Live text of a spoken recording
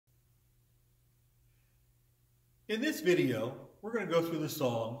In this video, we're going to go through the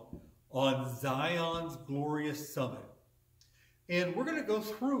song on Zion's Glorious Summit. And we're going to go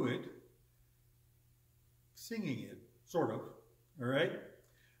through it, singing it, sort of, all right?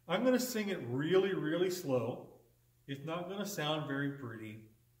 I'm going to sing it really, really slow. It's not going to sound very pretty.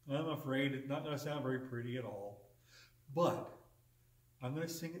 I'm afraid it's not going to sound very pretty at all. But I'm going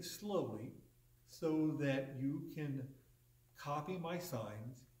to sing it slowly so that you can copy my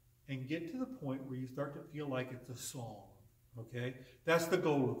signs and get to the point where you start to feel like it's a song, okay? That's the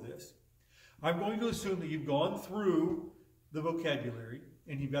goal of this. I'm going to assume that you've gone through the vocabulary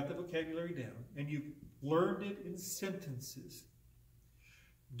and you've got the vocabulary down and you've learned it in sentences.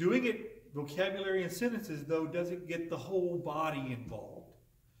 Doing it vocabulary and sentences, though, doesn't get the whole body involved.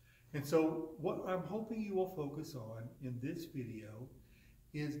 And so what I'm hoping you will focus on in this video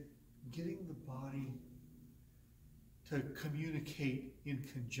is getting the body to communicate in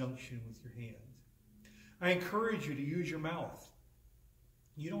conjunction with your hands. I encourage you to use your mouth.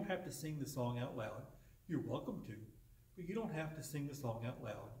 You don't have to sing the song out loud. You're welcome to, but you don't have to sing the song out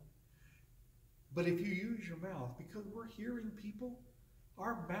loud. But if you use your mouth, because we're hearing people,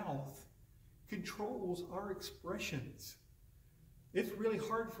 our mouth controls our expressions. It's really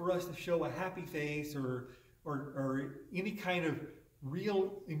hard for us to show a happy face or any kind of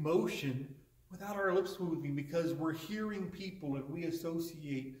real emotion without our lips moving, because we're hearing people and we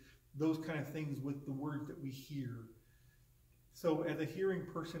associate those kind of things with the words that we hear. So as a hearing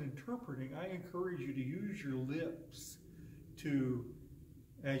person interpreting, I encourage you to use your lips to,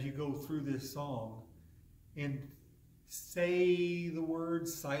 as you go through this song, and say the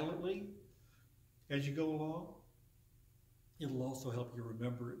words silently as you go along. It'll also help you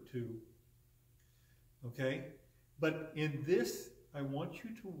remember it too. Okay? But in this, I want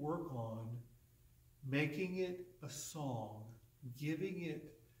you to work on making it a song, giving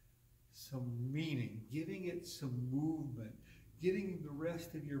it some meaning, giving it some movement, getting the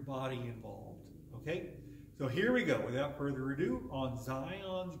rest of your body involved. Okay? So here we go. Without further ado, on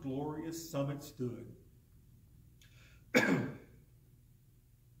Zion's glorious summit stood.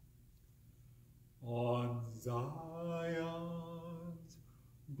 On Zion's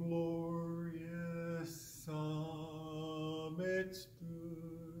glorious summit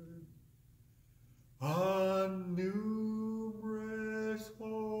stood a numerous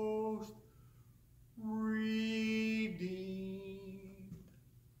host, redeemed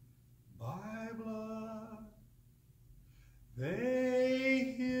by blood.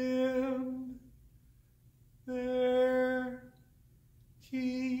 They hymned their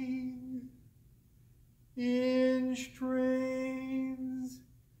King in strains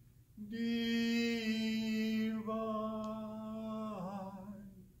divine.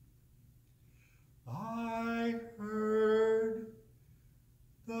 I heard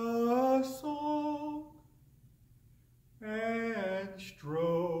the song and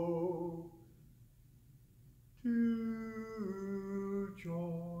strove to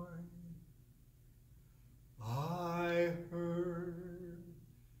join. I heard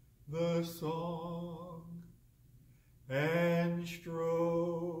the song and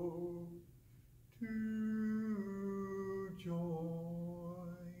strove to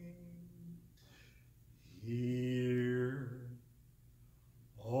join. Hear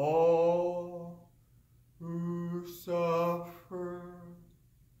all who suffer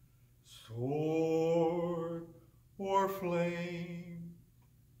sword or flame,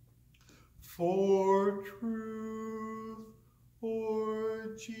 for truth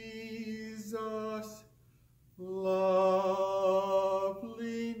or Jesus' lovely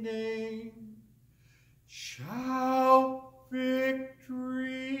name. Shout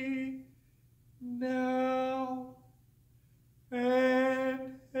victory now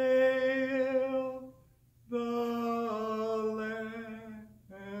and hail the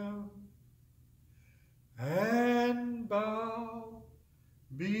Lamb and bow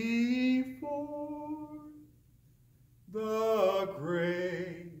before the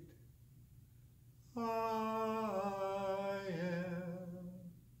great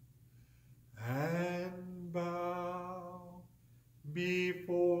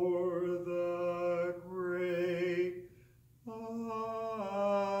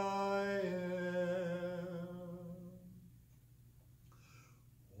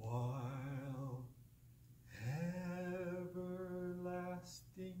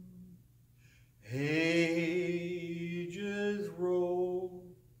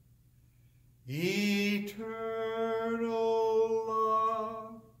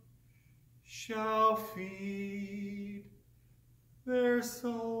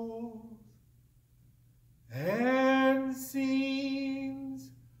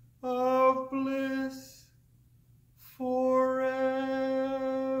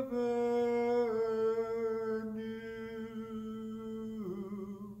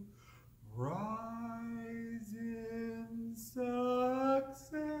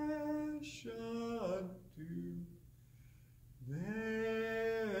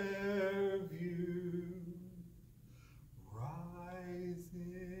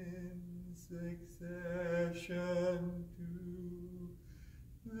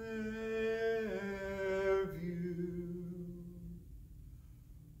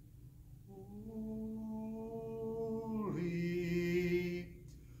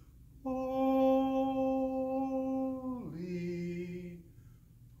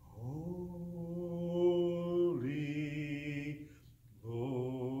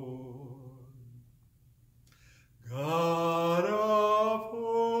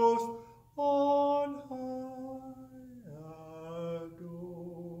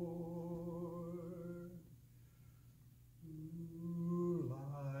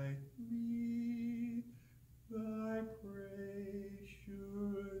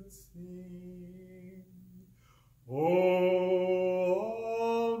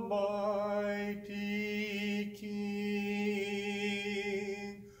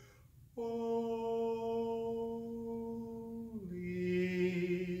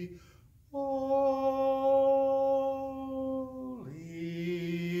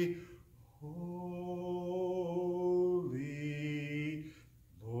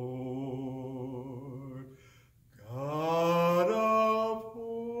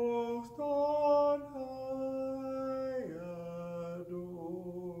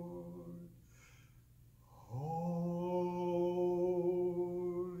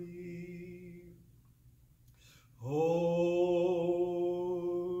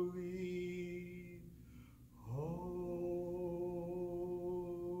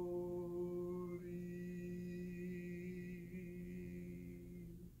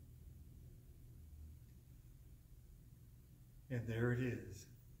And there it is.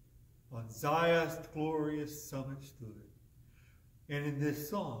 On Zion's glorious summit stood. And in this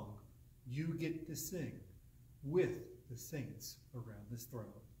song, you get to sing with the saints around this throne.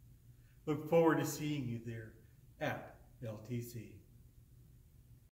 Look forward to seeing you there at LTC.